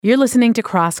You're listening to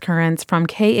Cross Currents from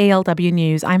KALW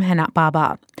News. I'm Henat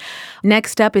Baba.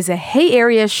 Next up is a Hay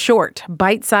Area short,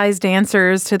 bite-sized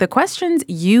answers to the questions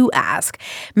you ask.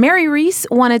 Mary Rees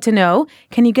wanted to know,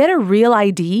 can you get a real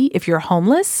ID if you're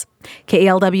homeless?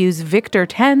 KALW's Victor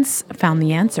Tense found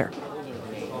the answer.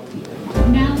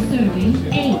 Now serving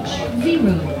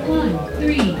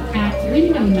H013 at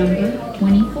window number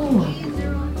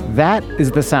 24. That is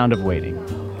the sound of waiting.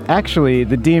 Actually,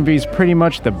 the DMV is pretty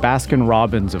much the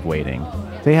Baskin-Robbins of waiting.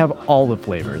 They have all the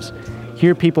flavors.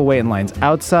 Here people wait in lines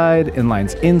outside, in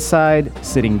lines inside,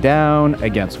 sitting down,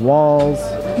 against walls.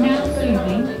 Now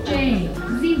serving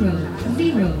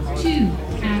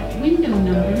J002 at window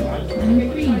number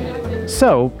 23.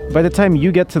 So, by the time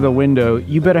you get to the window,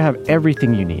 you better have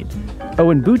everything you need.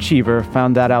 Owen Bucheever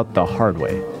found that out the hard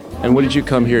way. And what did you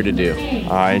come here to do?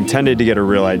 I intended to get a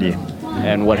real ID.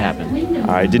 And what happened?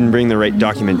 I didn't bring the right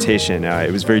documentation.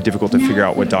 It was very difficult to figure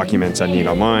out what documents I need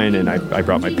online, and I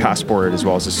brought my passport as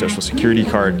well as a social security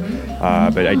card,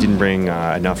 but I didn't bring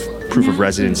enough proof of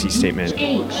residency statement.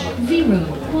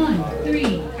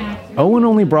 Owen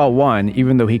only brought one,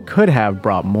 even though he could have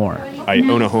brought more. I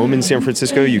own a home in San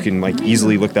Francisco. You can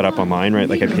easily look that up online,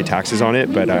 right? I pay taxes on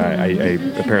it, but I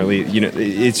apparently,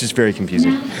 it's just very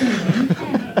confusing.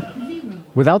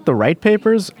 Without the right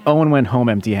papers, Owen went home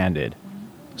empty-handed.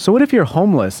 So what if you're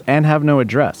homeless and have no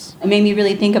address? It made me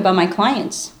really think about my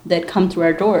clients that come through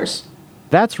our doors.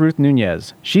 That's Ruth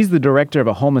Nunez. She's the director of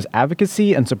a homeless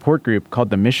advocacy and support group called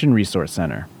the Mission Resource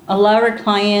Center. A lot of our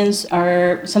clients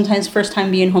are sometimes first time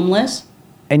being homeless.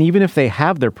 And even if they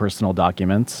have their personal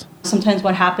documents, sometimes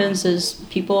what happens is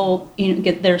people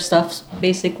get their stuff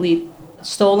basically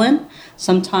stolen.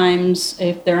 Sometimes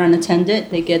if they're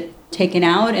unattended, they get taken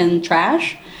out and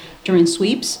trash during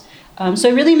sweeps. So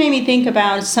it really made me think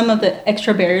about some of the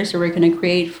extra barriers that we're going to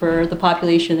create for the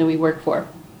population that we work for.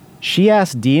 She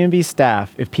asked DMV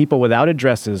staff if people without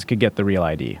addresses could get the real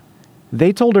ID.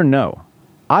 They told her no.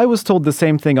 I was told the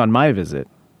same thing on my visit.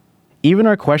 Even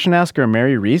our question asker,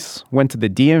 Mary Rees, went to the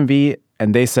DMV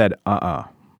and they said,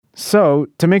 So,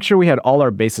 to make sure we had all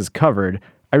our bases covered,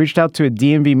 I reached out to a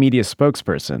DMV media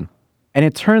spokesperson. And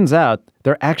it turns out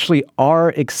there actually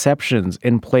are exceptions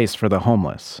in place for the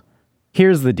homeless.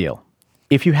 Here's the deal.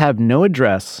 If you have no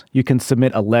address, you can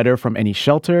submit a letter from any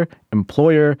shelter,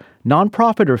 employer,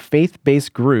 nonprofit, or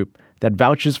faith-based group that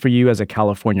vouches for you as a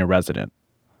California resident.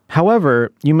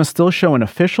 However, you must still show an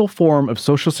official form of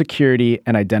Social Security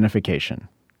and identification.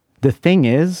 The thing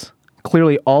is,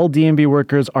 clearly all DMV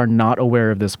workers are not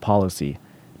aware of this policy.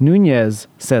 Nunez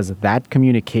says that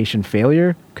communication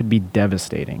failure could be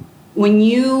devastating. When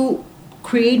you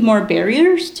create more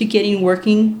barriers to getting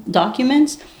working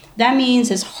documents, that means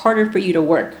it's harder for you to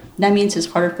work. That means it's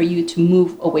harder for you to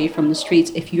move away from the streets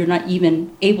if you're not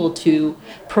even able to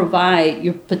provide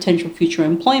your potential future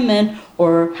employment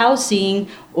or housing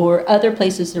or other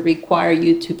places that require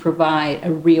you to provide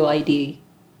a real ID.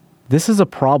 This is a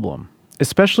problem,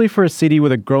 especially for a city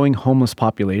with a growing homeless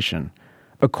population.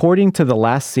 According to the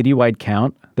last citywide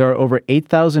count, there are over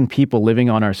 8,000 people living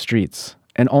on our streets,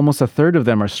 and almost a third of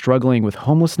them are struggling with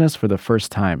homelessness for the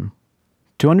first time.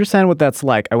 To understand what that's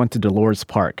like, I went to Dolores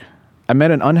Park. I met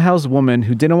an unhoused woman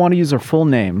who didn't want to use her full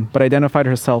name, but identified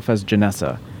herself as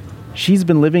Janessa. She's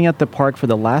been living at the park for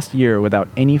the last year without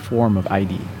any form of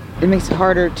ID. It makes it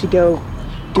harder to go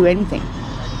do anything,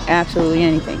 absolutely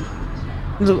anything.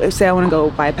 Say I want to go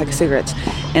buy a pack of cigarettes,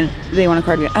 and they want to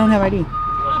card me. I don't have ID.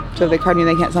 So if they card me,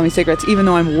 they can't sell me cigarettes, even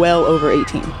though I'm well over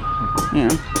 18.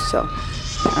 So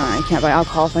I can't buy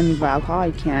alcohol if I need to buy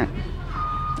alcohol.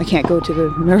 I can't go to the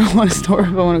marijuana store if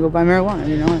I want to go buy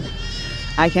marijuana,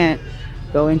 I can't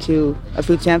go into a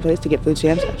food stamp place to get food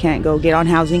stamps. I can't go get on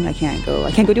housing. I can't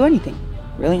go do anything.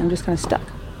 Really, I'm just kind of stuck.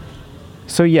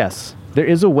 So yes, there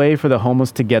is a way for the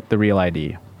homeless to get the real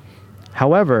ID.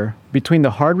 However, between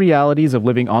the hard realities of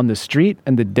living on the street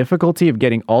and the difficulty of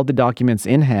getting all the documents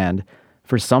in hand,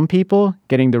 for some people,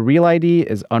 getting the real ID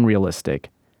is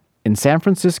unrealistic. In San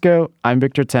Francisco, I'm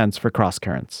Victor Tense for Cross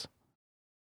Currents.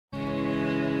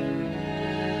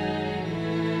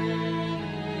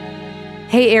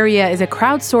 Hay Area is a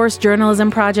crowdsourced journalism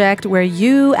project where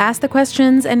you ask the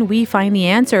questions and we find the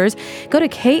answers. Go to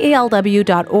kalw.org/Hay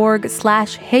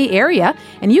Area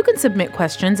and you can submit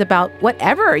questions about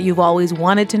whatever you've always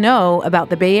wanted to know about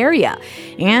the Bay Area.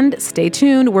 And stay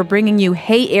tuned, we're bringing you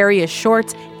Hay Area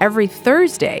shorts every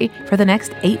Thursday for the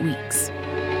next 8 weeks.